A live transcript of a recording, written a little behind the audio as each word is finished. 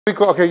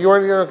Okay,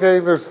 you're okay.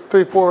 There's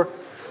 3, 4,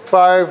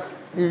 5.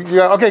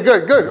 Yeah. Okay,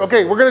 good.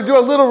 Okay, we're going to do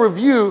a little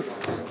review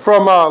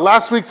from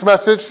last week's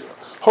message.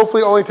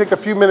 Hopefully, only take a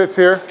few minutes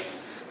here.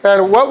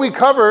 And what we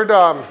covered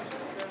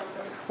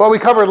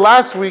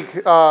last week,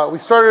 we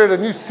started a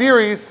new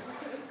series.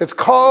 It's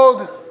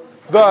called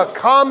The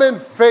Common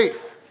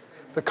Faith.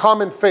 The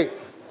Common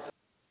Faith.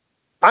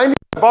 I need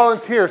a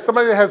volunteer.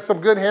 Somebody that has some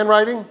good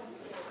handwriting.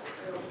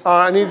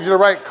 I need you to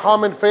write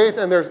Common Faith,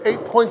 and there's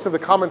 8 points of the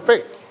Common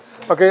Faith.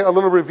 Okay, a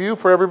little review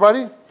for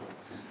everybody.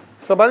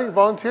 Somebody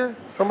volunteer?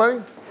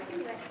 Somebody?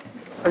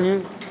 Are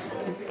you?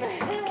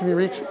 Can you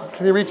reach that?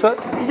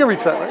 You can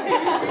reach that, right?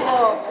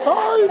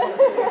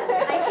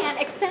 I can't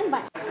extend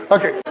my.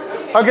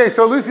 Okay.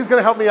 So Lucy's going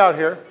to help me out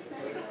here.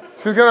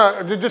 She's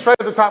going to just write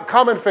at the top,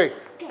 Common Faith.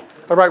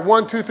 All right,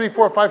 1, 2, 3,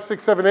 4, 5,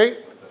 6, 7, 8.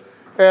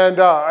 And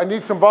I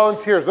need some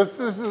volunteers.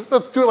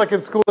 Let's do it like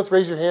in school. Let's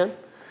raise your hand.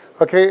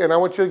 Okay, and I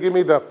want you to give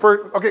me the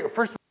first. Okay,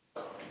 first.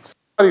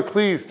 Somebody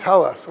please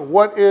tell us,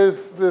 what's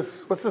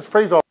this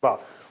phrase all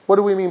about? What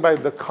do we mean by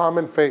the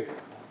common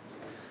faith?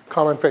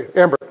 Common faith.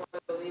 Amber. For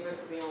the believers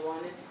to be in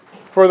oneness.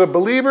 For the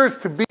believers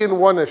to be in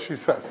oneness, she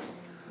says.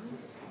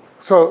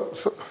 So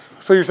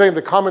you're saying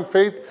the common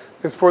faith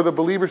is for the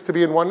believers to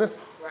be in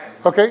oneness? Right.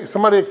 Okay,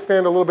 somebody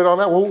expand a little bit on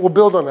that. We'll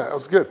build on that. That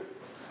was good.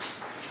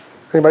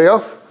 Anybody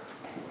else?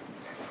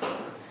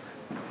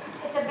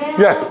 It's available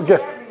Yes, to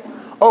gift.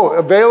 everyone. Oh,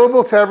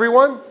 available to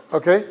everyone?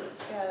 Okay.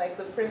 Yeah, like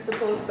the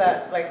principles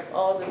that like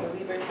all the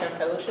believers can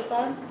fellowship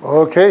on.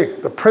 Okay,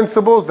 the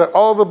principles that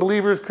all the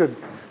believers can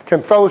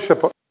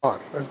fellowship on.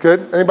 That's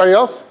good. Anybody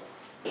else?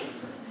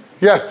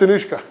 Yes,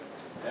 Danushka.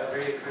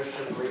 Every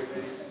Christian believes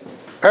these.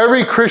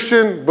 Every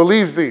Christian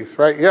believes these,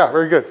 right? Yeah,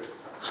 very good.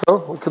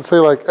 So we could say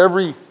we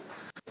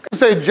could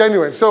say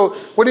genuine. So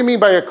what do you mean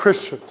by a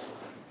Christian?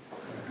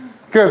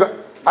 Because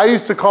I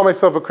used to call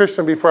myself a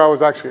Christian before I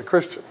was actually a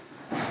Christian.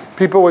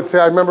 People would say,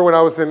 I remember when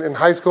I was in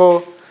high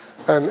school,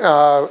 and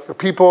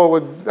people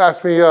would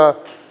ask me,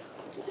 what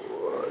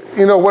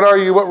are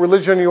you, what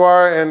religion you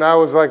are? And I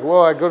was like,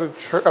 well, I go to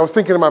church. I was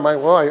thinking in my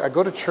mind, well, I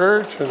go to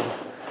church, and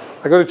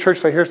I go to church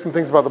and I hear some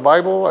things about the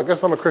Bible. I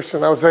guess I'm a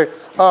Christian. I would say,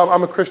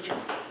 I'm a Christian.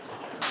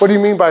 What do you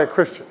mean by a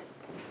Christian?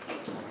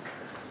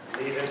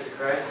 Believe into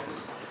Christ.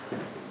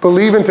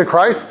 Believe into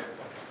Christ?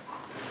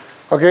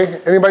 Okay,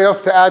 anybody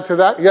else to add to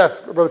that? Yes,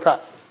 Brother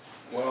Pat.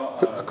 Well,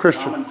 A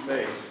Christian. Common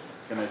faith.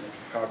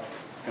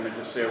 Can I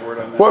just say a word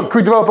on that? Well, could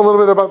we develop a little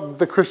bit about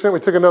the Christian? We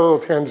took another little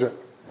tangent.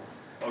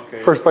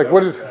 Okay. First, like, that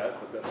what was is- sad,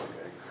 but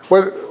that's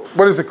okay.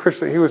 What is a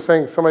Christian? He was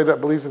saying somebody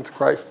that believes into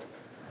Christ.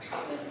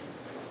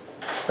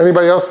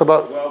 Anybody else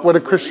about Well, what a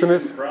to Christian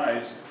believe is? in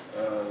Christ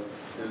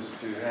is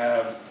to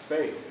have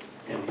faith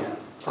in Him.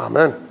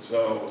 Amen.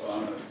 So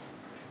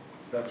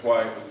that's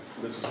why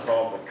this is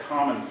called the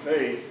common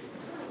faith.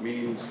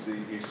 Means the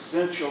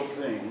essential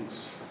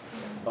things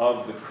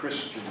of the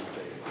Christian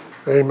faith.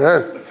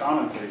 Amen. The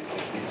common faith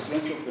is the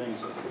essential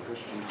things of the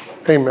Christian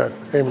faith. Amen.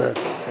 Amen.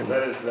 Amen.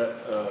 That is that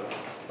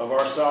of our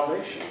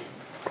salvation.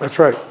 That's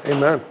right.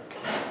 Amen.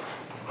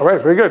 All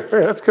right. Very good.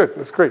 That's good.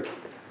 That's great.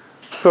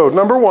 So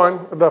number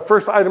one, the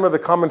first item of the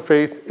common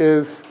faith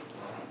is,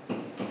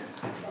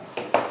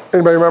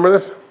 anybody remember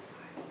this?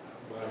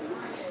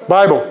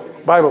 Bible.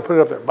 Bible. Put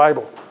it up there.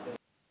 Bible.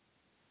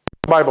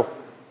 Bible.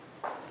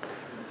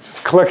 It's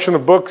just a collection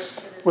of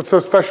books. What's so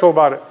special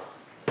about it?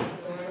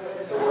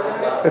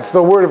 It's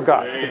the Word of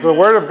God. It's the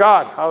Word of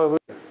God. Hallelujah.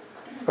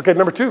 Okay,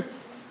 number two.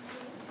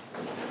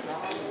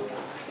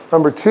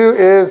 Number two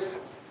is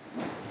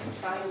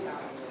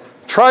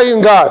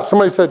Triune God.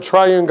 Somebody said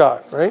Triune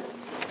God, right?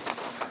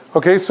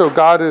 Okay, so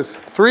God is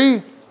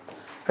three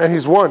and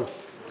He's one.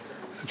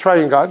 It's a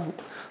Triune God.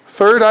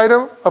 Third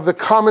item of the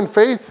common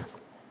faith.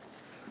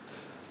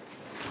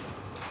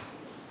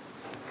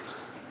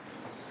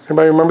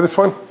 Anybody remember this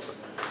one?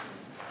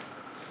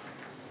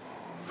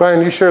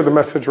 Zion, you shared the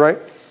message, right?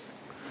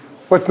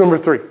 What's number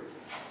 3?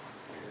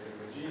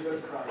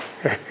 Jesus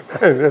Christ.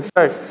 That's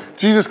right.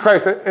 Jesus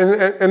Christ.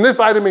 And this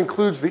item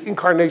includes the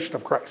incarnation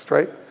of Christ,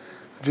 right?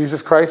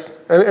 Jesus Christ.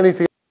 And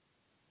anything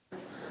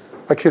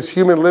like His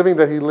human living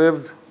that He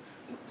lived,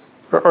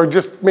 or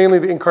just mainly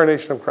the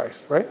incarnation of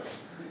Christ, right?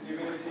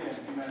 Divinity and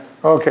humanity.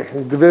 Okay.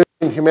 Divinity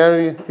and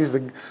humanity. He's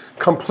the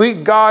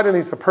complete God and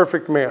He's the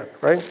perfect man,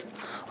 right?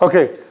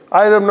 Okay.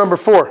 Item number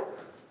 4.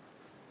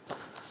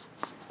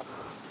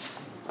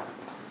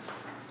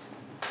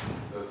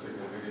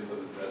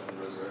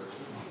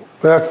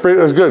 That's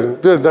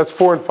good. Good. That's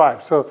 4 and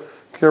 5. So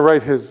you're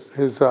right. His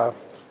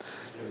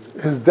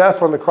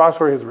death on the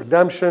cross, or His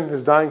redemption,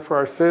 His dying for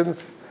our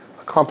sins,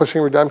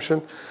 accomplishing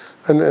redemption,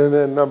 and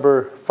then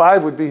number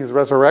 5 would be His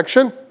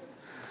resurrection.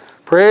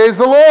 Praise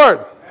the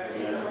Lord.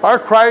 Amen. Our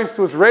Christ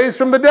was raised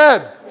from the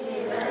dead.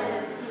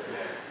 Amen.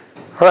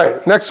 All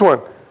right. Next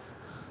one.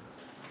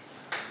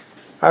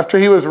 After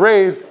He was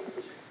raised,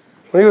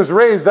 when He was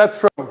raised, that's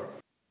from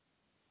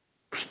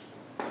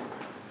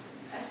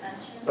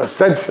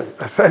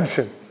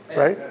Ascension,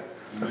 right?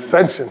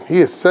 Ascension.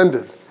 He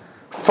ascended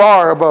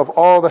far above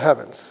all the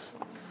heavens.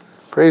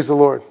 Praise the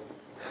Lord.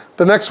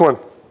 The next one.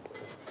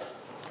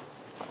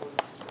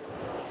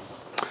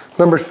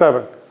 Number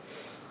 7.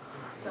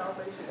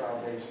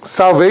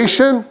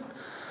 Salvation,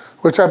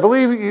 which I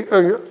believe,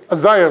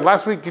 Zion,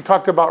 last week you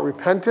talked about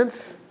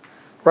repentance,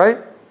 right?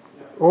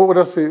 What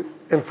else?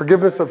 And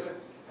forgiveness of,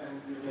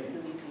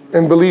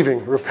 and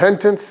believing.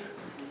 Repentance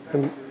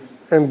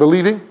and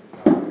believing.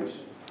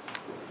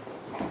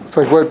 It's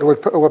like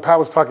what Pat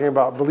was talking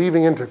about,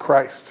 believing into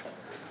Christ.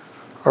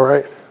 All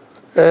right.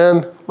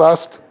 And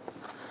last.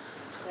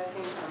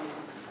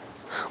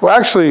 Well,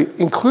 actually,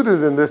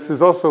 included in this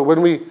is also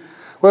when we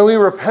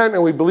repent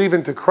and we believe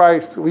into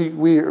Christ, we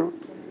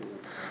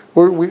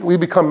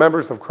become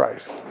members of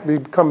Christ. We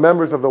become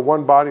members of the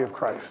one body of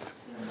Christ.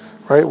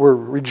 Right? We're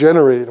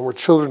regenerated and we're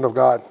children of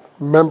God,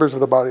 members of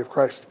the body of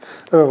Christ.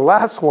 And the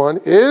last one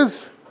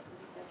is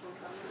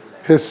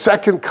his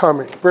second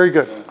coming. Very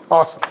good.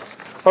 Awesome.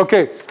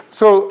 Okay.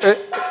 So,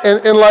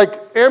 and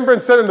like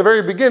Ambryn said in the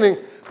very beginning,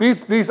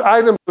 these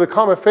items of the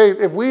common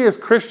faith, if we as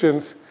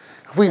Christians,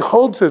 if we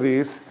hold to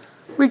these,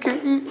 you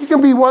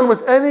can be one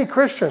with any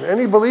Christian,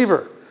 any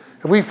believer,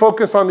 if we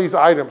focus on these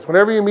items.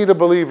 Whenever you meet a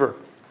believer,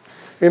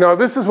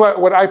 this is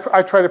what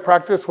I try to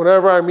practice.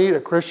 Whenever I meet a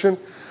Christian,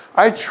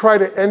 I try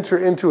to enter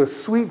into a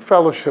sweet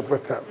fellowship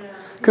with them,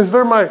 because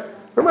they're my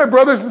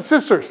brothers and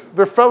sisters.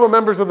 They're fellow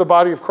members of the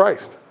body of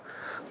Christ.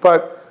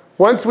 But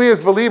once we as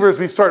believers,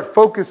 we start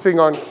focusing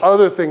on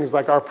other things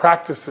like our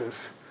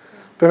practices,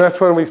 then that's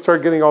when we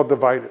start getting all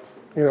divided.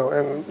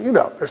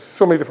 There's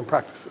so many different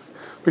practices.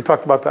 We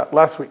talked about that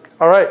last week.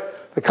 All right,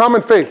 the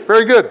common faith,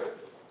 very good.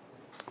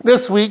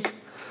 This week,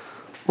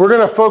 we're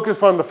going to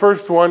focus on the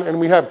first one, and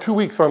we have 2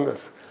 weeks on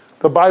this,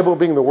 the Bible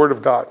being the Word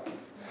of God.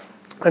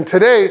 And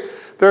today,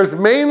 there's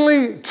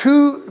mainly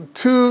two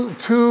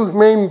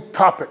main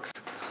topics.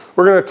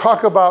 We're going to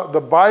talk about the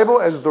Bible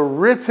as the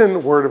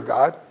written Word of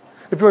God.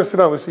 If you want to sit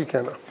down, Lucy, you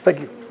can now. Thank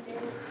you.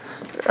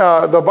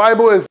 The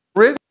Bible is the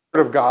written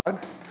Word of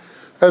God.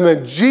 And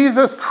then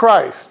Jesus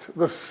Christ,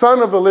 the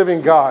Son of the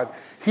living God,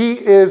 he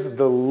is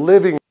the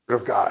living Word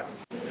of God.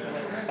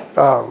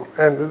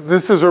 And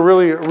this is a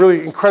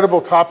really incredible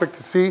topic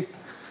to see.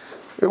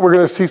 We're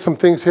going to see some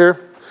things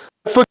here.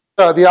 Let's look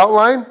at the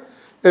outline.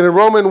 And in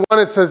Romans 1,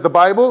 it says the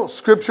Bible,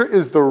 Scripture,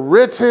 is the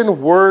written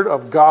Word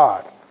of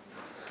God.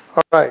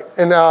 All right.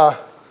 And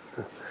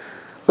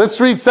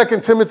let's read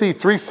 2 Timothy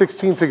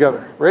 3:16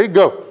 together. Ready?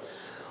 Go.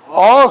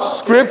 All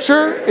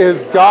Scripture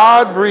is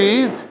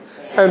God-breathed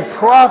and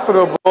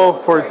profitable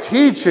for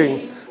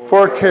teaching,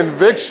 for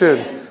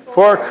conviction,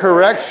 for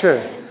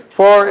correction,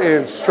 for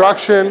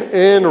instruction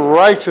in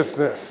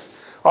righteousness.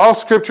 All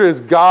Scripture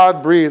is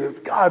God-breathed. It's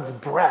God's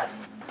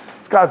breath.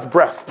 It's God's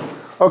breath.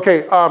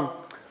 Okay,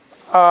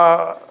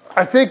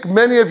 I think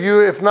many of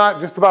you, if not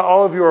just about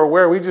all of you, are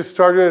aware we just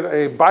started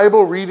a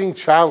Bible reading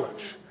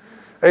challenge.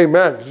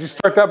 Amen. Did you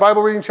start that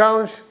Bible reading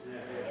challenge?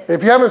 Yes.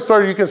 If you haven't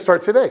started, you can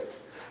start today.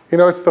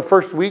 It's the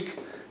first week.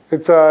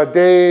 It's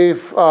day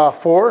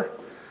 4.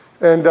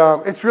 And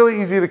it's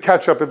really easy to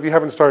catch up if you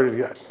haven't started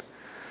yet.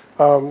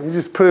 You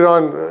just put it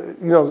on,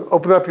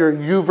 open up your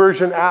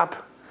YouVersion app.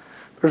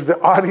 There's the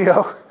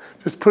audio.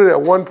 Just put it at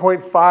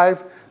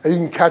 1.5, and you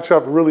can catch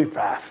up really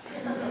fast.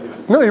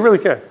 No, you really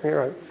can. You're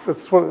right.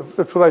 That's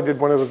what I did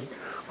one of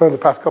the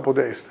past couple of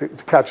days to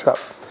catch up.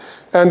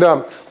 And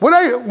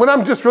what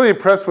I'm just really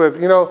impressed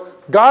with,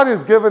 God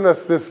has given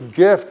us this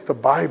gift, the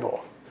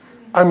Bible.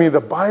 I mean,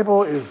 the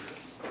Bible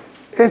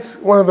it's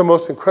one of the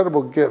most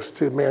incredible gifts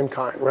to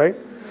mankind, right?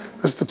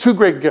 There's the 2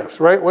 great gifts,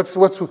 right? What's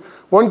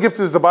one gift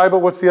is the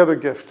Bible. What's the other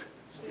gift?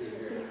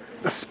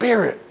 The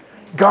Spirit.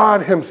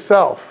 God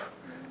himself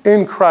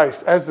in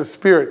Christ as the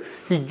Spirit.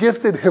 He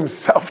gifted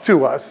himself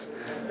to us,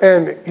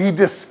 and he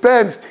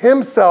dispensed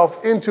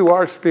himself into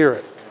our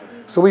spirit.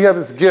 So we have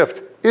this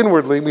gift.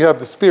 Inwardly, we have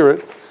the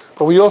Spirit,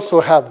 but we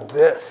also have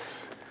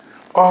this.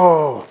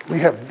 Oh, we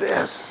have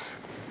this.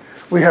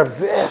 We have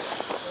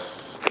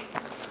this.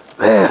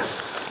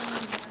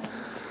 This.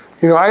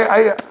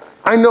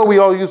 I know we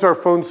all use our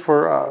phones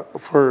for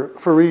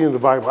reading the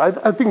Bible.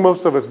 I think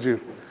most of us do,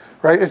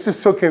 right? It's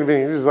just so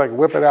convenient. You just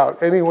whip it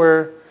out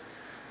anywhere,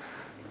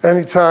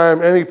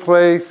 anytime, any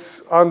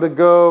place, on the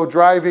go,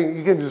 driving.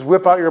 You can just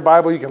whip out your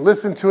Bible. You can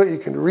listen to it. You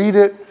can read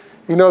it.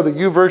 The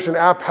YouVersion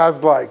app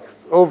has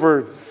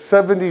over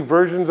 70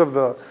 versions of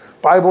the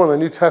Bible in the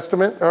New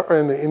Testament or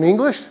in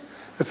English.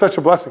 It's such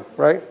a blessing,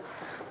 right?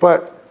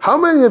 But how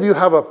many of you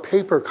have a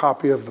paper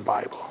copy of the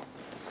Bible?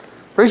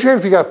 Raise your hand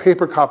if you got a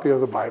paper copy of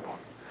the Bible.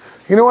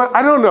 You know what?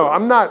 I don't know.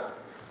 I'm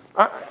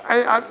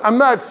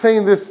not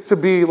saying this to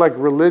be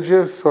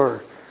religious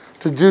or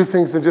to do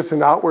things in just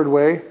an outward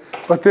way,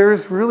 but there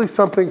is really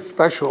something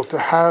special to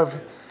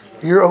have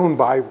your own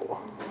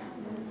Bible.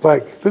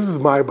 This is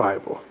my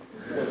Bible.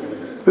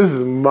 This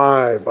is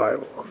my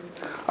Bible.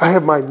 I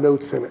have my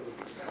notes in it.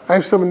 I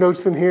have some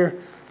notes in here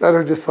that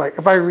are just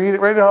if I read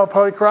it right now, I'll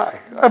probably cry.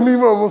 I'm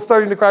even almost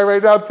starting to cry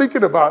right now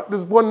thinking about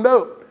this one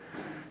note,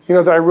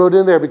 that I wrote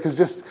in there, because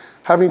just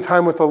having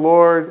time with the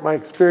Lord, my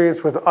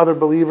experience with other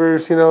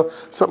believers,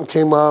 something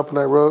came up and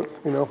I wrote,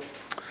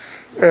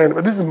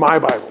 but this is my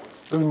Bible.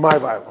 This is my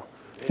Bible.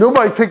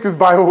 Nobody take this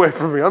Bible away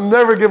from me. I'm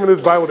never giving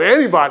this Bible to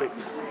anybody.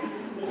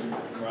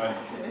 Right.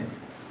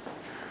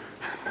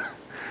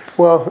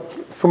 Well,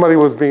 somebody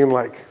was being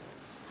like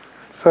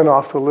sent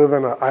off to live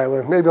in an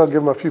island. Maybe I'll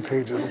give them a few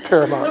pages and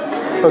tear them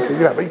out. Okay,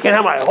 yeah, but you can't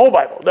have my whole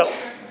Bible. No.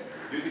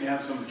 You can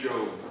have some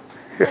Job.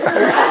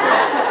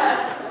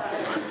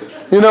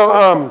 You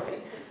know,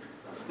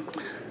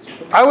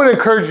 I would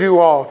encourage you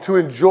all to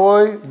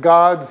enjoy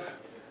God's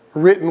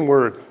written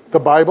word, the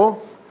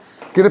Bible.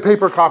 Get a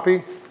paper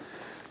copy,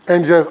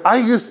 and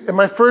in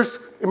my first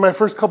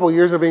couple of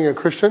years of being a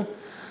Christian,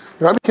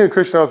 I became a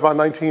Christian when I was about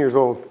 19 years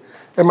old.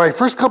 In my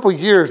first couple of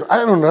years,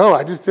 I don't know,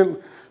 I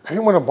didn't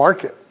want to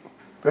mark it.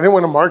 I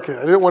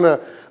didn't want to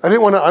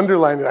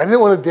underline it. I didn't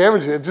want to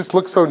damage it. It just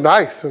looked so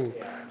nice, and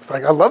it's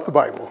like I love the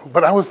Bible.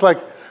 But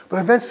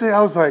eventually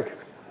I was like,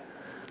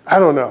 I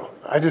don't know.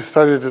 I just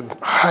started to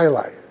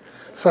highlight,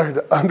 started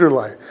to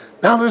underline.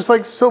 Now there's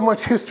like so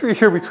much history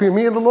here between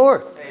me and the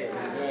Lord.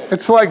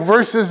 It's like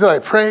verses that I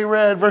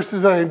read,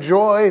 verses that I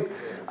enjoyed.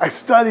 I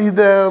studied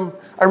them.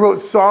 I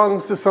wrote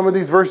songs to some of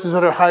these verses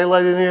that are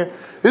highlighted here.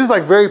 This is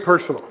like very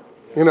personal,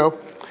 you know.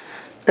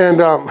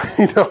 And,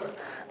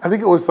 I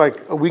think it was like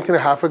a week and a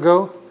half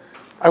ago,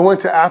 I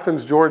went to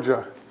Athens,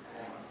 Georgia.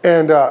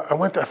 And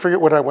I forget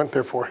what I went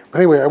there for. But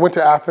anyway, I went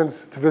to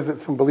Athens to visit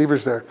some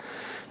believers there.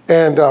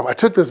 And I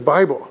took this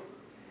Bible.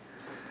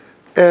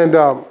 And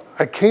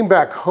I came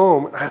back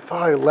home, and I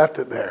thought I left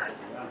it there.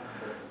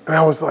 And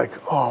I was like,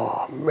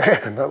 oh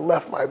man, I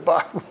left my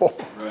Bible.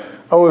 Right.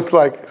 I was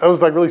like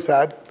really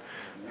sad.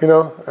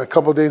 A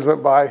couple of days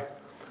went by.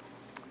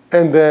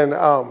 And then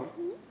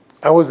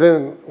I was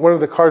in one of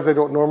the cars I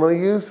don't normally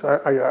use.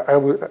 I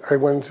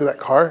went into that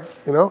car,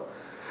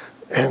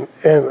 and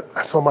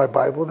I saw my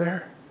Bible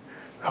there.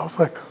 I was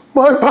like,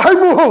 my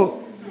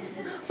Bible!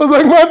 I was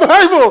like, my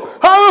Bible!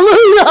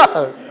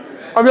 Hallelujah!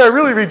 I mean, I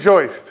really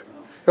rejoiced.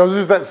 It was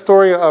just that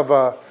story of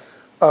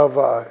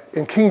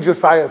in King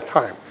Josiah's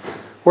time,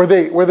 where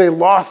they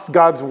lost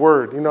God's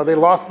word. They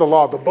lost the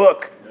law, the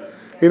book.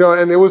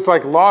 And it was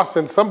like lost,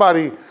 and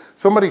somebody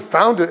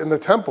found it in the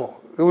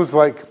temple. It was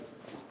like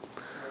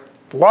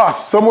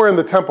lost somewhere in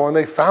the temple, and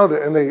they found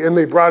it, and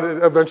they brought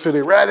it. Eventually,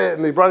 they read it,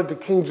 and they brought it to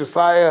King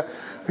Josiah.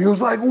 He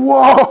was like,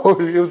 "Whoa!"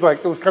 It was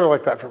kind of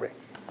like that for me.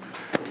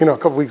 A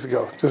couple weeks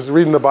ago, just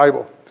reading the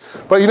Bible.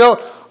 But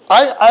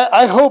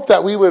I hope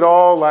that we would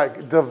all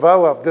like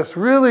develop this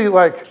really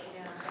like,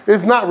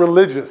 it's not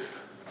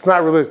religious. It's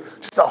not religious.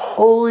 Just a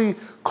holy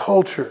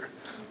culture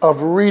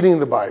of reading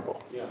the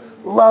Bible,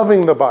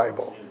 loving the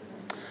Bible.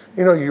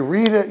 You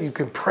read it, you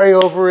can pray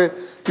over it,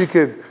 you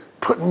could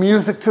put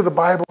music to the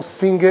Bible,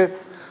 sing it,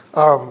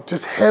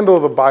 just handle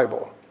the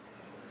Bible,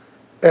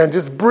 and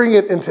just bring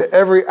it into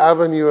every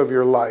avenue of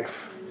your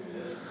life.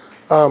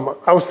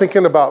 I was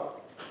thinking about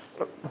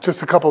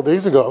just a couple of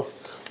days ago,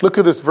 look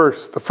at this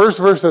verse, the first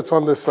verse that's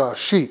on this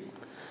sheet.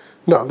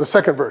 No, the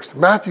second verse,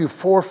 Matthew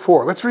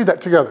 4:4. Let's read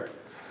that together.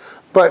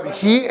 But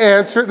he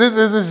answered, this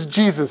is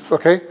Jesus,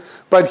 okay?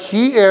 But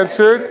he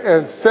answered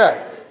and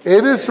said,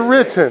 it is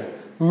written,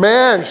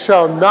 man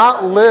shall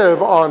not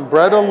live on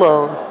bread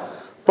alone,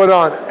 but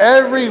on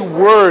every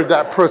word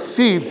that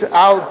proceeds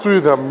out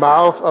through the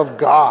mouth of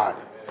God.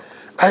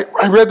 I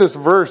read this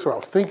verse, or I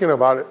was thinking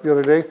about it the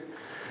other day,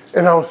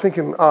 and I was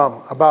thinking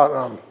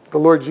about the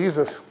Lord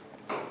Jesus.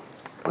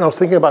 And I was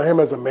thinking about him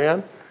as a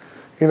man,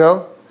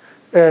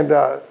 and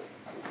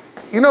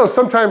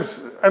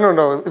sometimes, I don't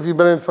know if you've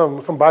been in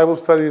some Bible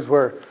studies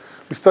where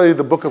we studied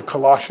the book of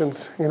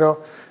Colossians,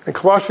 and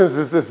Colossians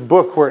is this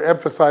book where it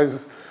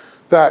emphasizes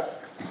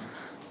that,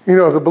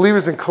 the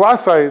believers in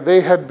Colossae, they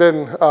had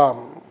been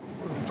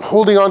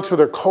holding on to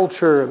their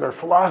culture and their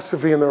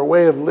philosophy and their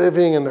way of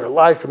living and their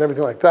life and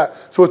everything like that.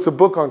 So it's a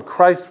book on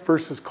Christ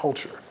versus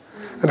culture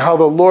and how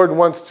the Lord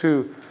wants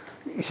to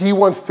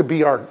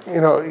be our,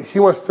 he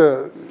wants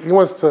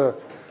to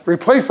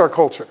replace our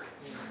culture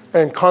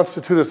and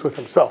constitute us with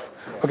himself.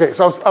 Okay,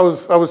 so I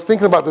was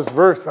thinking about this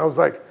verse, and I was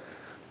like,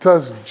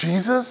 did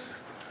Jesus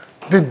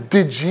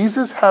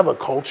have a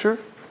culture?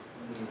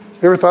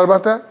 You ever thought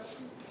about that?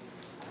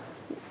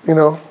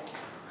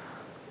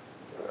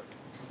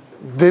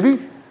 Did he?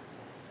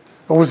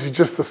 Or was he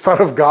just the Son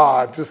of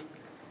God? Did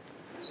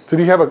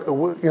he have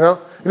you know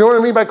what I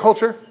mean by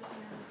culture?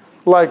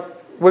 Like,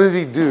 what did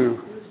he do?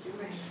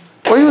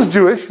 Well, he was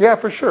Jewish, yeah,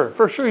 for sure.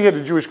 For sure he had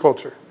a Jewish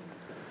culture.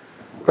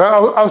 But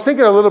I was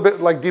thinking a little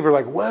bit like deeper,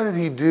 like what did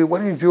he do? What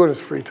did he do in his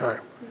free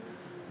time?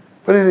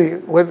 What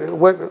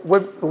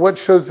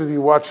shows did he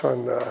watch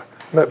on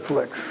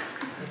Netflix?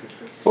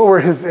 What were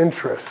his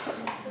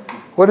interests?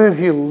 What did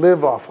he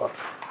live off of?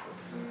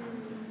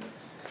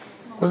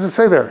 What does it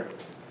say there?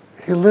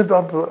 He lived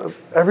off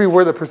every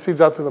word that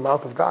proceeds out through the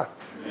mouth of God.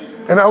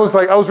 And I was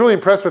really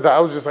impressed with that. I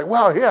was just like,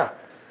 wow, yeah,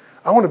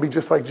 I want to be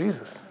just like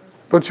Jesus.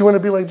 Don't you want to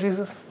be like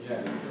Jesus?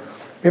 Yeah.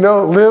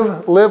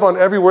 Live on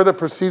every word that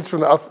proceeds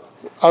from out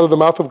of the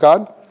mouth of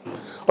God.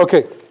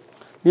 Okay,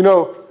 I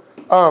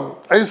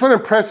just want to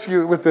impress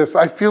you with this.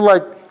 I feel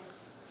like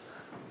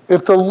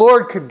if the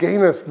Lord could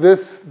gain us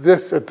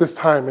this at this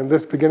time, in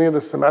this beginning of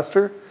the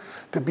semester,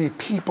 to be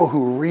people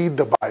who read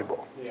the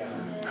Bible,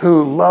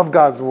 who love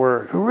God's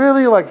word, who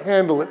really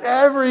handle it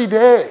every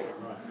day.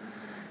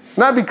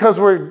 Not because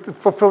we're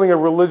fulfilling a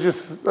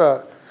religious,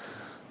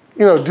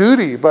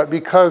 duty, but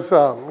because,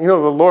 the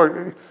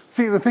Lord.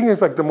 See, the thing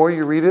is, like, the more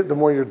you read it, the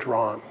more you're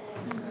drawn.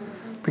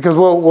 Because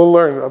we'll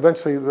learn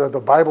eventually that the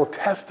Bible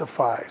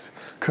testifies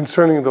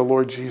concerning the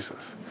Lord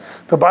Jesus.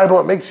 The Bible,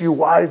 it makes you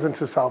wise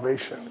unto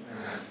salvation.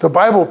 The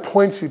Bible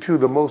points you to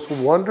the most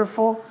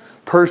wonderful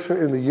person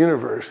in the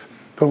universe,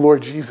 the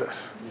Lord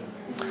Jesus.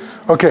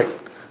 Okay,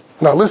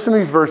 now listen to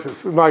these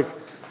verses. Like,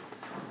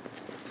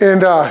 in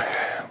the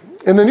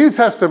New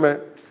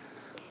Testament,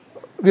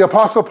 the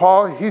Apostle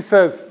Paul, he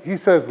says,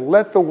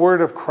 let the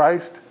word of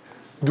Christ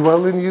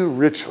dwell in you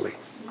richly.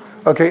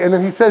 Okay, and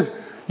then he says,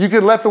 you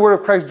can let the word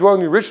of Christ dwell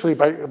in you richly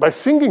by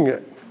singing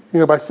it,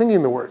 by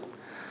singing the word.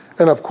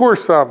 And of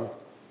course,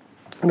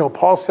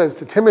 Paul says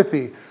to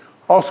Timothy,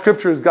 all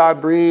scripture is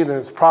God-breathed and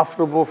it's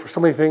profitable for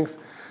so many things.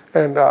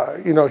 And,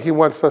 he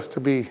wants us to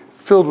be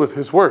filled with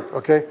his word,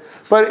 okay?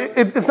 But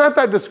it's not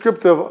that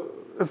descriptive.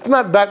 It's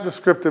not that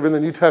descriptive in the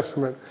New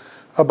Testament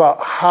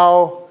about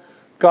how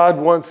God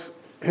wants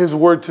his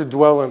word to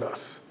dwell in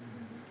us.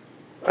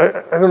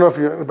 I don't know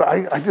if but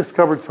I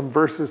discovered some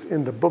verses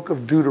in the book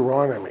of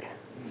Deuteronomy.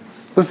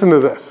 Listen to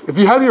this. If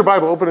you have your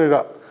Bible, open it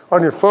up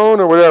on your phone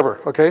or whatever,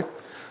 okay?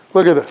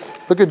 Look at this.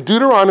 Look at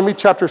Deuteronomy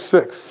chapter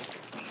 6.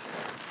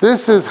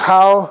 This is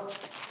how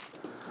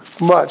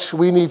much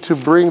we need to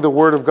bring the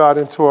word of God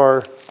into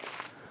our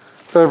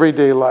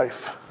everyday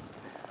life.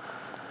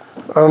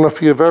 I don't know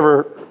if you've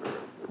ever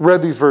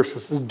read these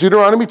verses. This is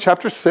Deuteronomy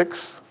chapter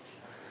 6.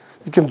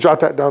 You can jot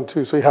that down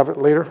too, so you have it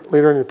later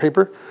in your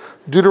paper.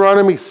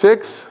 Deuteronomy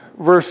 6,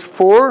 verse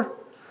 4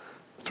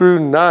 through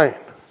 9.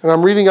 And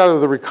I'm reading out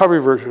of the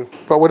Recovery Version,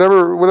 but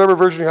whatever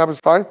version you have is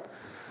fine.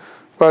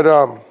 But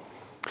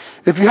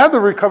if you have the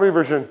Recovery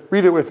Version,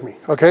 read it with me,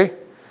 okay?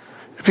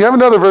 If you have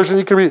another version,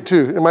 you can read it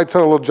too. It might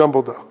sound a little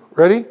jumbled though.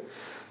 Ready?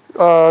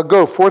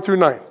 Go, 4 through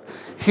 9.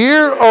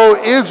 Hear,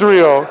 O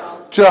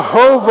Israel,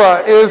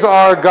 Jehovah is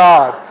our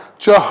God.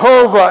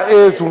 Jehovah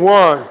is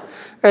one.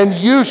 And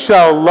you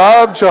shall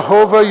love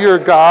Jehovah your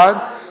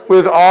God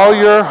with all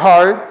your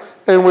heart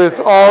and with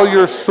all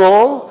your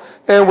soul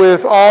and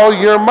with all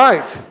your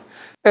might.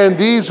 And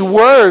these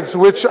words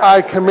which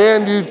I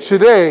command you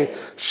today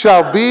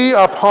shall be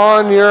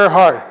upon your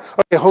heart.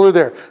 Okay, hold it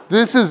there.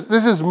 This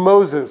is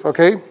Moses,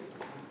 okay?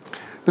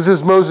 This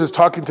is Moses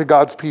talking to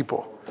God's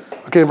people.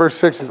 Okay, in verse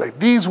 6, he's like,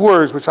 these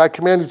words which I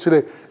command you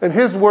today. And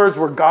his words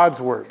were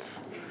God's words.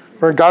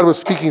 Where God was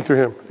speaking through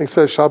him. He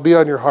says, shall be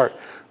on your heart.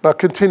 Now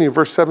continue,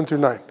 verse 7 through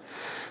 9.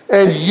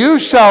 And you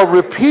shall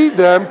repeat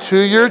them to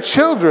your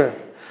children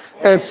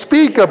and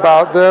speak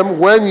about them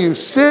when you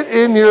sit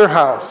in your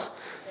house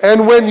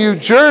and when you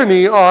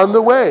journey on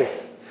the way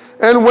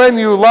and when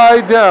you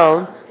lie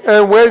down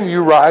and when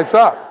you rise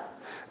up.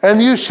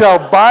 And you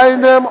shall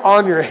bind them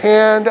on your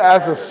hand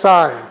as a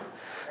sign,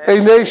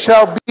 and they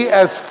shall be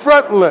as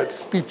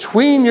frontlets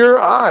between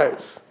your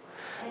eyes.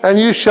 And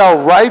you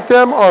shall write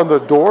them on the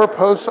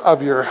doorposts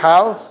of your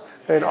house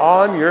and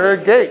on your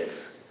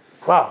gates.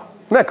 Wow,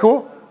 isn't that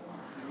cool?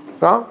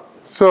 Well,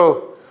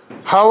 so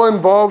how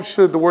involved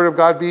should the Word of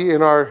God be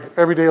in our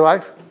everyday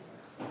life?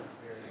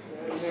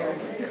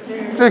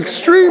 It's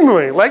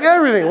extremely, like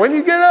everything. When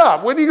you get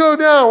up, when you go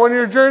down, when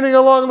you're journeying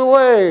along the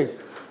way,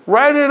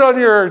 write it on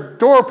your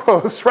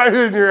doorpost, write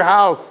it in your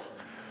house.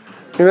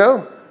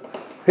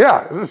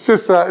 Yeah, it's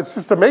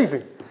just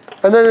amazing.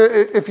 And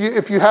then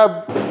if you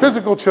have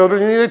physical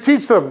children, you need to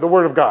teach them the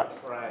Word of God.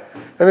 Right.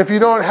 And if you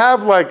don't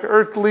have like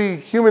earthly,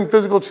 human,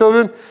 physical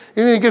children,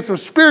 you need to get some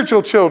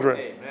spiritual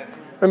children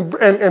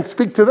and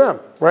speak to them,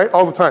 right,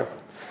 all the time.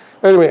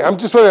 Anyway, I'm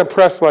just really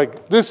impressed.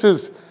 Like this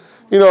is,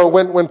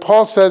 when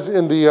Paul says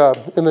in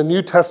the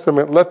New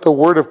Testament, let the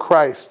word of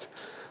Christ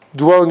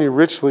dwell in you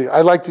richly.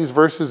 I like these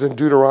verses in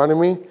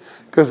Deuteronomy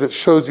because it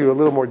shows you a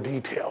little more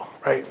detail,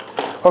 right?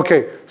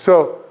 Okay,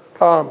 so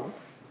I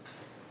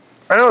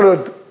don't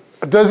know.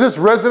 Does this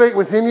resonate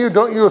within you?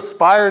 Don't you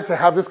aspire to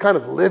have this kind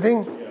of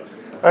living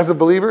as a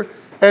believer?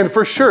 And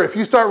for sure, if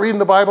you start reading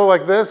the Bible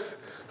like this,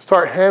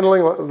 start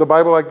handling the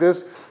Bible like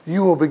this,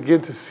 you will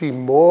begin to see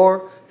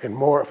more and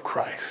more of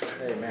Christ.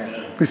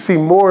 Amen. We see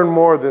more and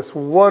more of this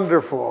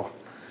wonderful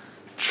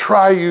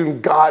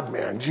triune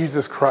God-man,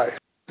 Jesus Christ.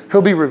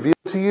 He'll be revealed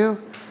to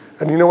you,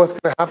 and you know what's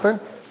going to happen?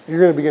 You're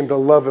going to begin to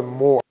love him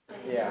more.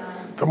 Yeah.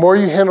 The more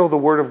you handle the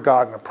Word of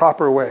God in a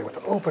proper way, with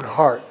an open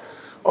heart,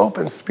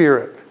 open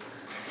spirit,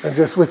 and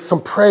just with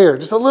some prayer,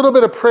 just a little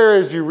bit of prayer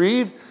as you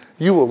read,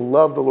 you will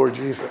love the Lord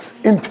Jesus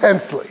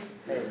intensely.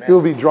 Amen. You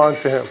will be drawn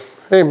to him.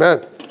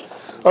 Amen.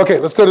 Okay,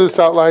 let's go to this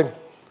outline.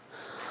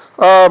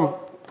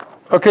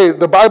 Okay,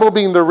 the Bible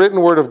being the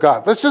written word of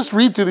God. Let's just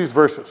read through these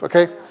verses,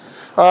 okay?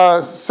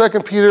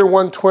 2 Peter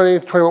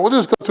 1:20, 21. We'll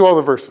just go through all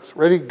the verses.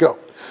 Ready? Go.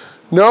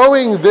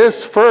 Knowing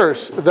this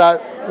first,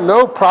 that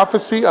no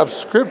prophecy of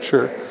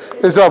Scripture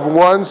is of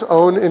one's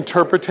own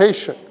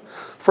interpretation.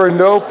 For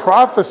no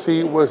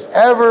prophecy was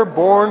ever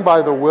born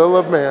by the will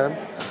of man,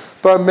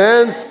 but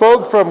men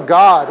spoke from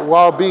God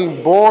while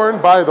being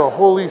born by the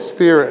Holy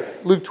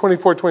Spirit. Luke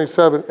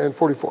 24:27 and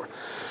 44.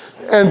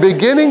 And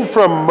beginning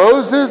from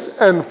Moses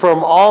and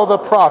from all the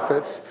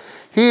prophets,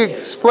 He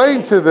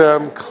explained to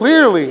them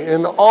clearly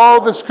in all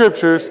the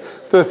scriptures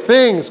the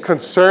things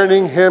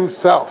concerning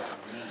himself.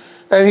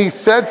 And he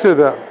said to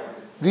them,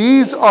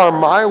 "These are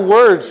my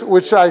words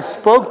which I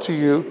spoke to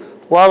you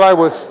while I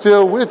was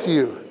still with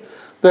you,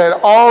 that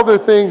all the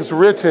things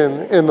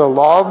written in the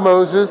law of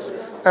Moses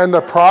and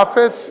the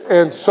prophets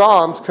and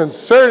Psalms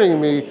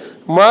concerning me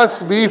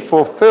must be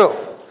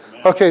fulfilled."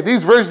 Okay,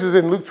 these verses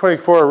in Luke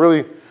 24 are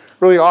really,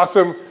 really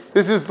awesome.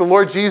 This is the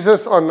Lord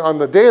Jesus on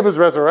the day of his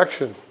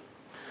resurrection.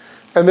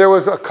 And there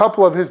was a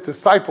couple of his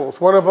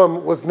disciples. One of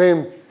them was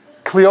named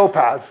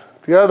Cleopas.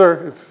 The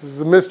other,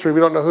 it's a mystery.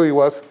 We don't know who he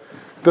was.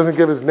 It doesn't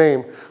give his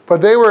name.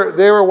 But they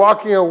were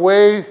walking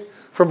away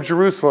from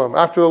Jerusalem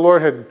after the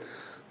Lord had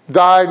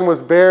died and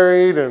was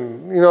buried.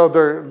 And, you know,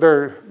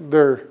 their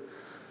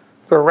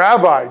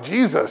rabbi,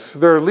 Jesus,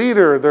 their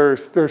leader,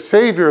 their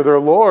savior, their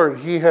Lord,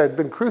 he had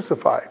been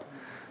crucified.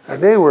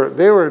 And they were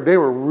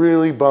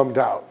really bummed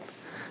out.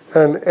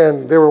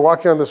 And they were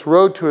walking on this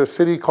road to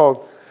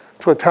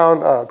a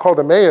town called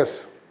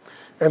Emmaus.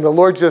 And the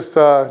Lord just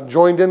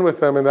joined in with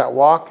them in that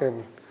walk.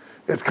 And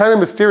it's kind of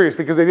mysterious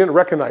because they didn't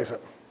recognize him.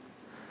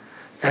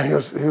 And he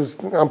was,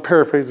 I'm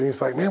paraphrasing, he's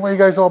like, "Man, why are you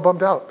guys all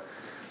bummed out?"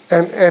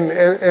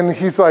 And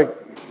he's like,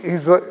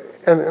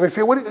 and they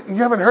say, "What, you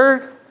haven't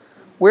heard?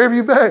 Where have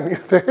you been?"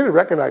 They didn't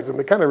recognize him.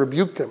 They kind of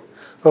rebuked him,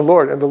 the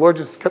Lord. And the Lord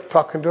just kept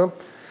talking to him.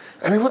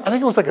 And I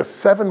think it was like a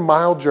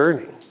 7-mile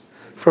journey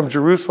from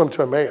Jerusalem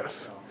to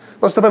Emmaus.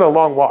 Must have been a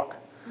long walk.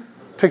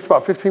 It takes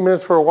about 15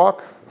 minutes for a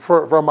walk,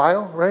 for a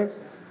mile, right?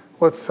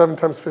 What's 7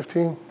 times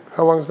 15?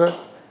 How long is that?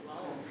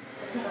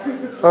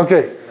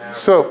 Okay,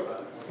 so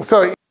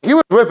he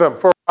was with them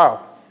for a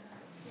while.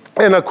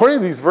 And according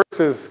to these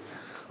verses,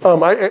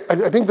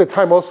 I think the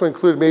time also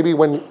included maybe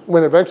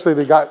when eventually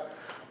they got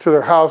to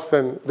their house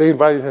and they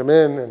invited him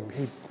in and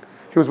he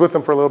was with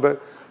them for a little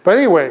bit. But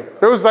anyway,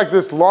 there was like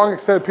this long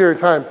extended period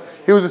of time.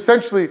 He was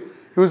essentially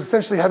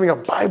having a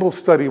Bible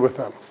study with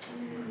them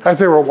as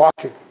they were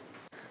walking,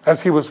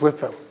 as he was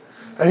with them.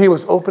 And he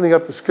was opening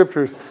up the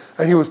scriptures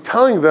and he was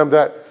telling them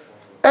that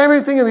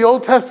everything in the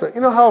Old Testament,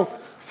 you know how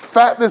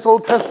fat this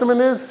Old Testament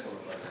is?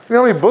 You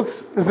know how many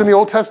books is in the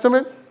Old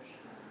Testament?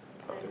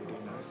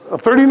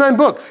 39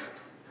 books,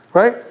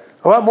 right?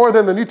 A lot more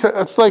than the New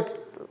Testament. It's like,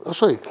 I'll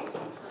show you.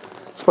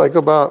 It's like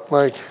about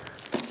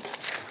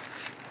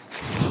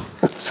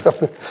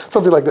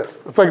something like this.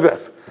 It's like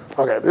this.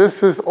 Okay,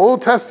 this is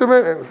Old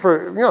Testament, and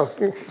for, you know,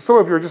 some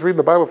of you are just reading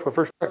the Bible for the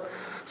first time.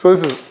 So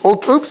this is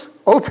Old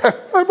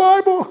Testament, my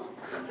Bible.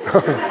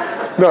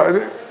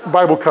 No,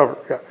 Bible cover,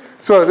 yeah.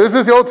 So this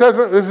is the Old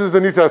Testament, this is the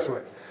New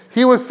Testament.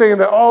 He was saying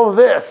that all of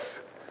this,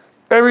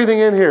 everything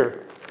in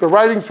here, the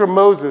writings from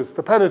Moses,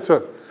 the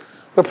Pentateuch,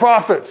 the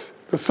prophets,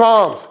 the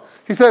Psalms,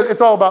 he said,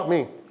 it's all about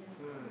me.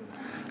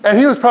 And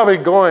he was probably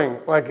going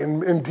like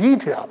in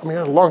detail. I mean,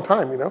 a long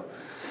time, you know.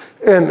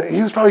 And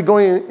he was probably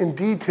going in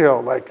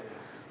detail, like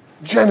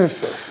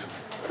Genesis.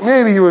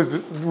 Maybe he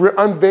was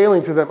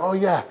unveiling to them, oh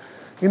yeah,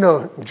 you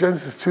know,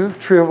 Genesis 2,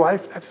 tree of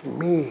life, that's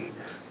me.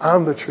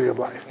 I'm the tree of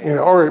life. You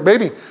know, or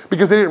maybe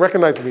because they didn't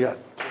recognize him yet.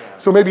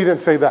 So maybe he didn't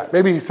say that.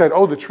 Maybe he said,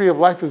 oh, the tree of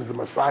life is the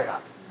Messiah.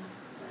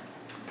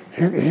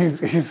 He's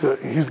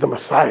the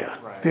Messiah,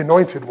 the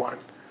anointed one,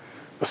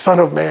 the Son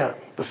of Man,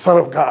 the Son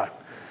of God.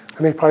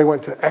 And they probably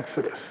went to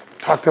Exodus,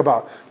 talked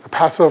about the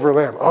Passover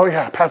lamb. Oh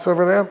yeah,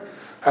 Passover lamb,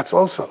 that's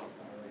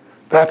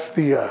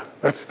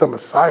the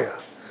Messiah,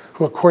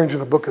 who according to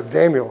the book of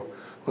Daniel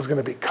was going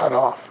to be cut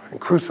off and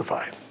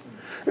crucified.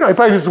 You know, he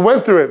probably just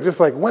went through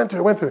it, went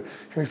through it. And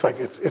he's like,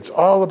 it's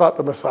all about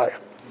the Messiah.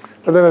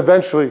 And then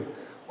eventually,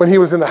 when he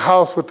was in the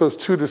house with those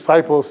 2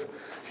 disciples,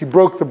 he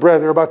broke the bread.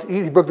 They were about to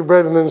eat, he broke the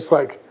bread, and then it's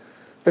like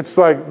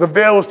the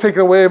veil was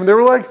taken away, and they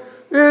were like,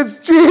 it's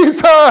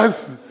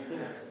Jesus!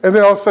 And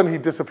then all of a sudden he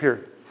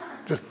disappeared.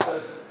 Just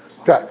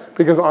that.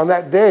 Because on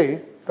that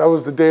day, that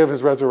was the day of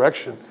his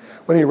resurrection.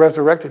 When he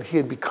resurrected, he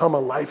had become a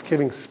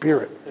life-giving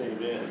spirit.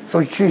 Amen. So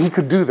he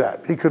could do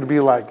that. He could be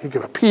like, he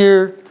could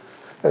appear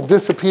and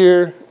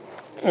disappear.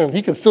 And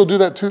he can still do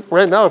that too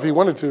right now if he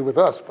wanted to with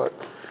us. But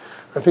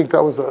I think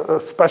that was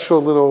a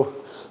special little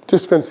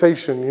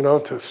dispensation, you know,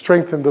 to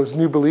strengthen those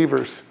new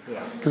believers.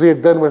 Because he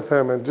had been with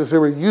him and just they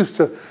were used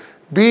to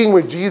being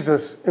with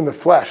Jesus in the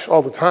flesh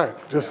all the time.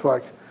 Just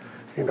like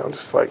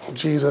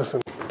Jesus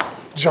and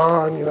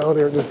John, you know,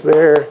 they were just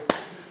there.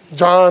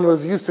 John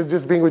was used to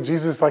just being with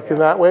Jesus like in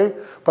that way.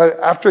 But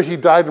after he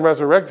died and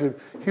resurrected,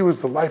 he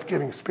was the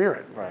life-giving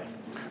spirit. Right.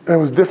 And it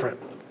was different.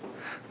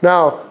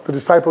 Now, the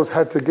disciples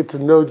had to get to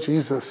know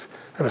Jesus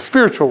in a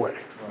spiritual way.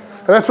 Right.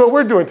 And that's what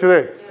we're doing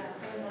today.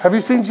 Have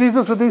you seen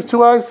Jesus with these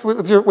 2 eyes,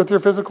 with your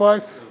physical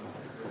eyes?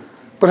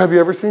 But have you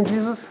ever seen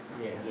Jesus?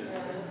 Yes.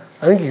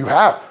 I think you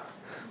have.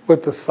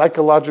 With the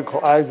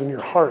psychological eyes in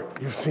your heart,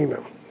 you've seen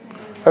him.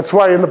 That's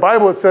why in the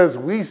Bible it says,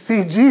 we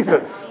see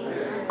Jesus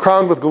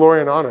crowned with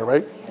glory and honor,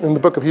 right? In the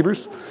book of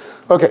Hebrews.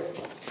 Okay.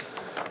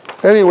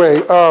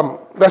 Anyway,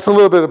 that's a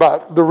little bit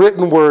about the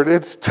written word.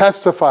 It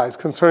testifies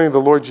concerning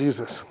the Lord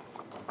Jesus.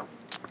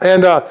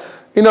 And,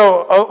 you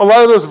know, a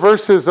lot of those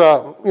verses,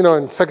 you know,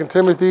 in 2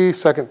 Timothy,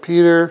 2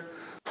 Peter,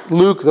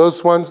 Luke,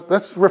 those ones,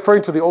 that's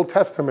referring to the Old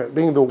Testament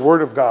being the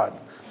Word of God,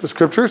 the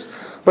Scriptures.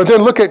 But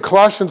then look at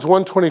Colossians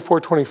 1, 24,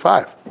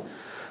 25.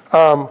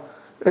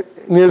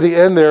 Near the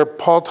end there,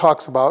 Paul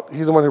talks about,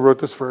 he's the one who wrote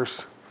this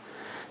verse.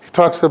 He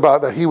talks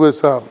about that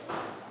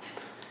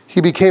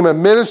he became a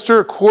minister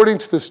according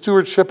to the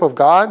stewardship of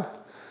God.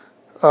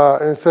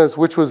 And it says,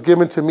 which was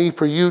given to me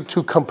for you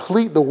to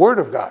complete the Word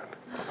of God.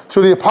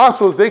 So the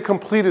apostles, they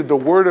completed the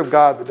Word of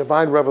God, the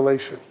divine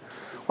revelation.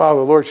 Wow,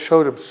 the Lord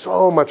showed them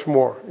so much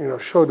more.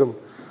 Showed them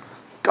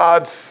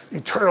God's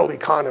eternal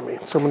economy,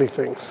 so many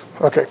things.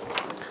 Okay,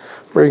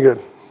 very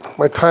good.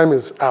 My time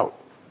is out,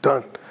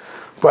 done.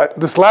 But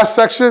this last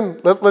section,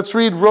 let's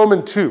read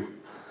Romans 2.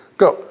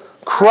 Go.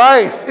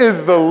 Christ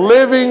is the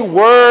living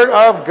Word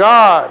of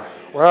God.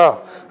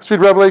 Wow. Let's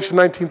read Revelation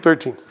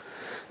 19:13.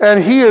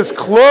 And he is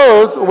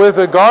clothed with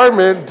a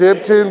garment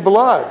dipped in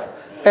blood,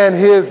 and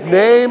his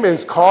name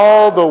is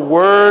called the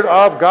Word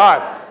of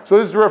God. So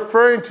this is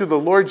referring to the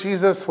Lord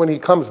Jesus when he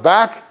comes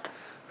back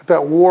at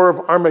that war of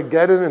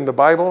Armageddon in the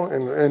Bible,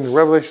 in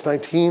Revelation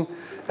 19.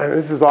 And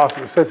this is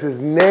awesome. It says his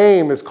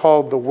name is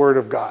called the Word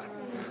of God.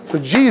 So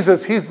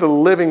Jesus, he's the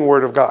living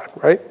Word of God,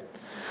 right?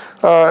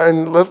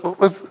 And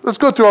let's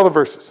go through all the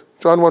verses.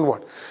 John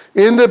 1:1.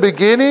 In the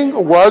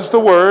beginning was the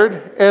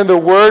Word, and the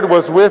Word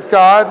was with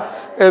God,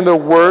 and the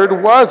Word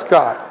was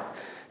God.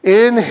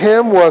 In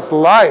him was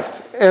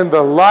life, and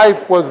the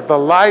life was the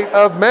light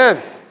of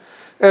men.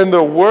 And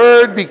the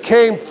Word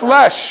became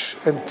flesh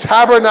and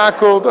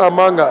tabernacled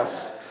among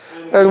us.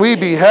 And we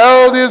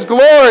beheld his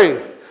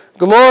glory,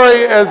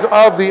 glory as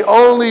of the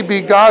only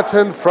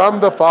begotten from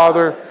the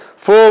Father,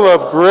 full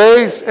of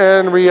grace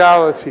and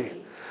reality.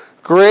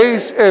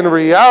 Grace and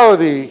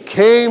reality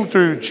came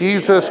through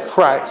Jesus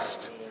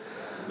Christ.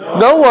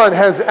 No one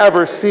has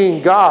ever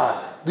seen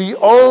God, the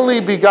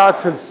only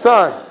begotten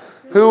Son,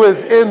 who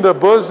is in the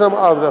bosom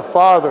of the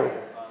Father.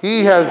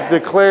 He has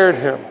declared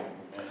him.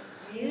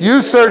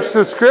 You search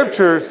the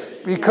Scriptures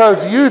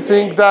because you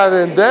think that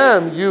in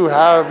them you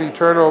have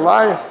eternal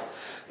life.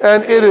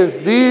 And it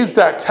is these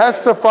that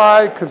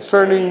testify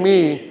concerning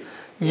me,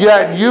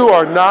 yet you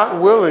are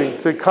not willing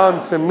to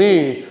come to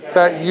me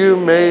that you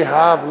may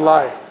have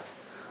life.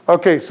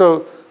 Okay,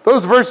 so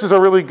those verses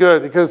are really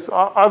good because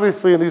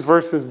obviously in these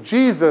verses,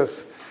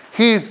 Jesus,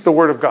 he's the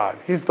Word of God.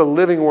 He's the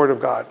living Word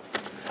of God.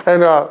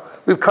 And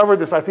we've covered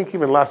this, I think,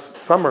 even last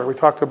summer. We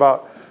talked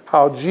about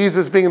how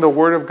Jesus being the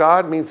Word of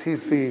God means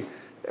he's the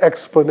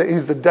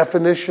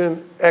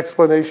definition,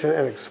 explanation,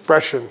 and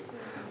expression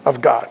of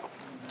God.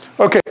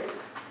 Okay,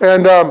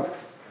 and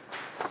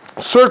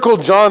circle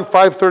John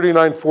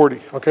 5:39-40.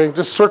 Okay,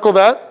 just circle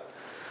that.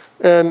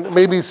 And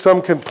maybe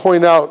some can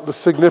point out the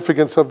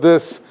significance of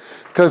this.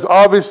 Because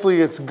obviously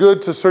it's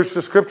good to search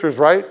the Scriptures,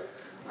 right?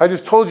 I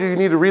just told you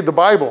need to read the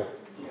Bible.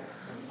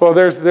 Well,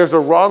 there's a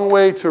wrong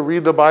way to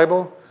read the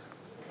Bible,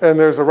 and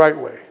there's a right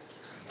way.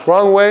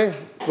 Wrong way,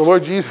 the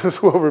Lord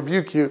Jesus will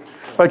rebuke you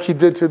like he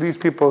did to these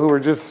people who were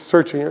just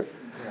searching it.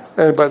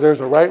 But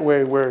there's a right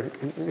way where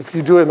if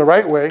you do it in the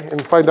right way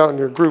and find out in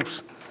your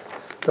groups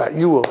that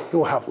you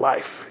will have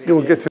life. You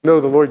will get to know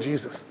the Lord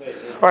Jesus.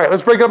 All right,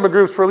 let's break up in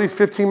groups for at least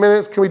 15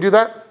 minutes. Can we do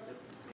that?